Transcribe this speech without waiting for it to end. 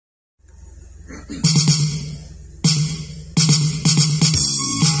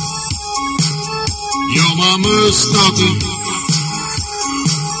Your mama's stalking.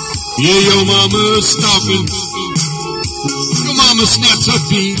 Yeah, your mama's stalking. Your mama snaps her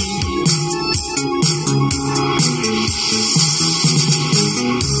feet.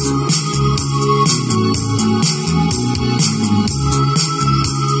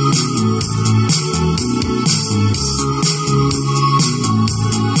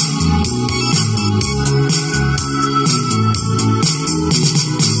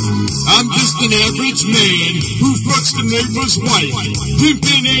 I'm just an average man who fucks the neighbor's wife.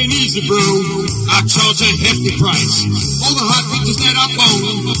 Pimpin' ain't easy, bro. I charge a hefty price. All the hot bitches that I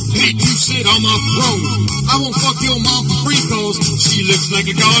bone hate to sit on my throne. I won't fuck your mom for free cause she looks like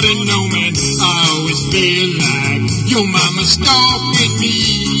a garden gnome. I always feel like your mama's stalking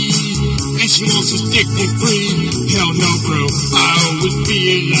me, and she wants to stick me free. Hell no, bro. I always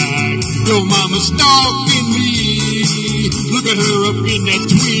feel like your mama's stalking me. Look at her up in that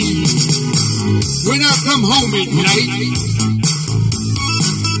tweed. When I come home at night,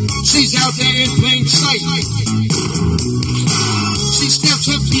 she's out there in plain sight. She snaps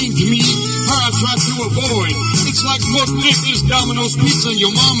her beam to me, her I try to avoid. It's like more Nick's Domino's Pizza,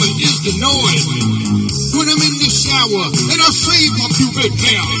 your mama is the noise. When I'm in the shower, and I shave my pubic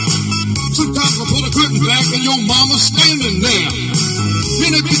hair, sometimes I pull the curtain back and your mama's standing there.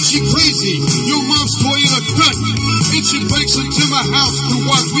 Then I get you crazy, your mom's toy in a cut, and she breaks into my house to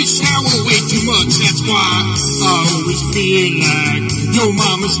watch me shower way too much. That's why I always feel like your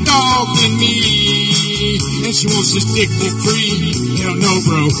mama's stalking me, and she wants to stick me free. Hell no,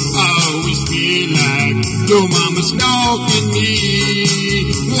 bro, I always feel like your mama's stalking me.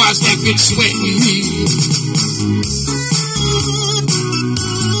 Why's that bitch sweating me?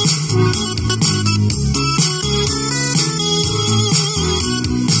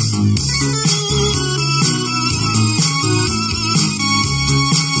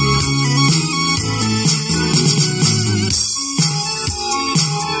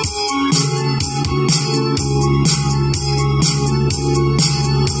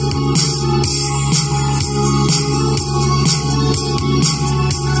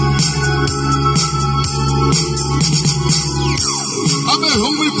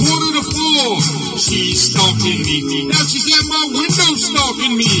 She's stalking me. Now she's at my window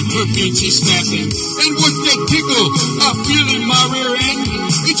stalking me. Her she's snapping. And what's that tickle I feel in my rear end?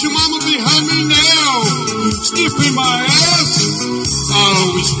 It's your mama behind me now, sniffing my ass. I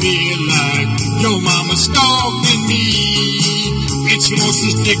always feel like your mama's stalking me, and she wants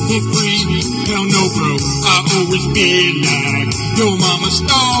to stick for free. Hell no, bro. I always feel like your mama's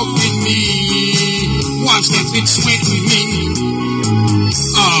stalking me. Watch that bitch sweating me.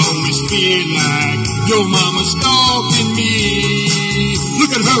 I always feel like your mama's stalking me.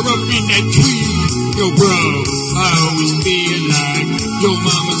 Look at her up in that tree. Yo, bro, I always feel like your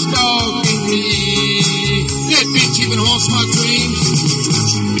mama's stalking me. That bitch even haunts my dreams.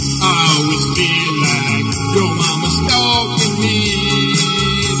 I always feel like your mama's stalking me.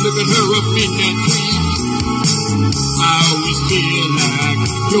 Look at her up in that tree. I always feel like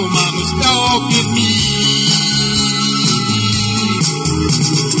your mama's stalking me.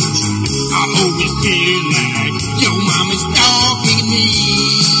 I always feel like your mama's stalking me.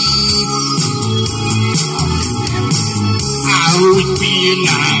 I always feel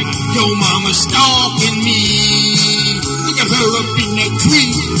like your mama's stalking me.